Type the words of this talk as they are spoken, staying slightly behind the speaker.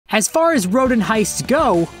As far as rodent heists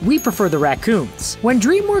go, we prefer the raccoons. When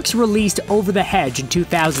DreamWorks released Over the Hedge in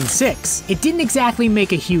 2006, it didn't exactly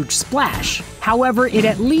make a huge splash. However, it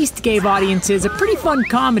at least gave audiences a pretty fun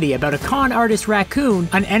comedy about a con artist raccoon,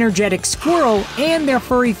 an energetic squirrel, and their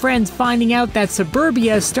furry friends finding out that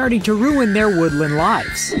suburbia is starting to ruin their woodland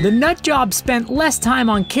lives. The Nutjob spent less time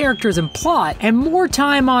on characters and plot, and more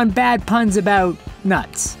time on bad puns about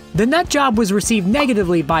nuts. The Nutjob was received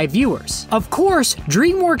negatively by viewers. Of course,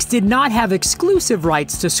 DreamWorks did not have exclusive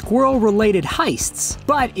rights to squirrel-related heists,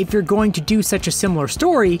 but if you're going to do such a similar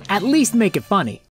story, at least make it funny.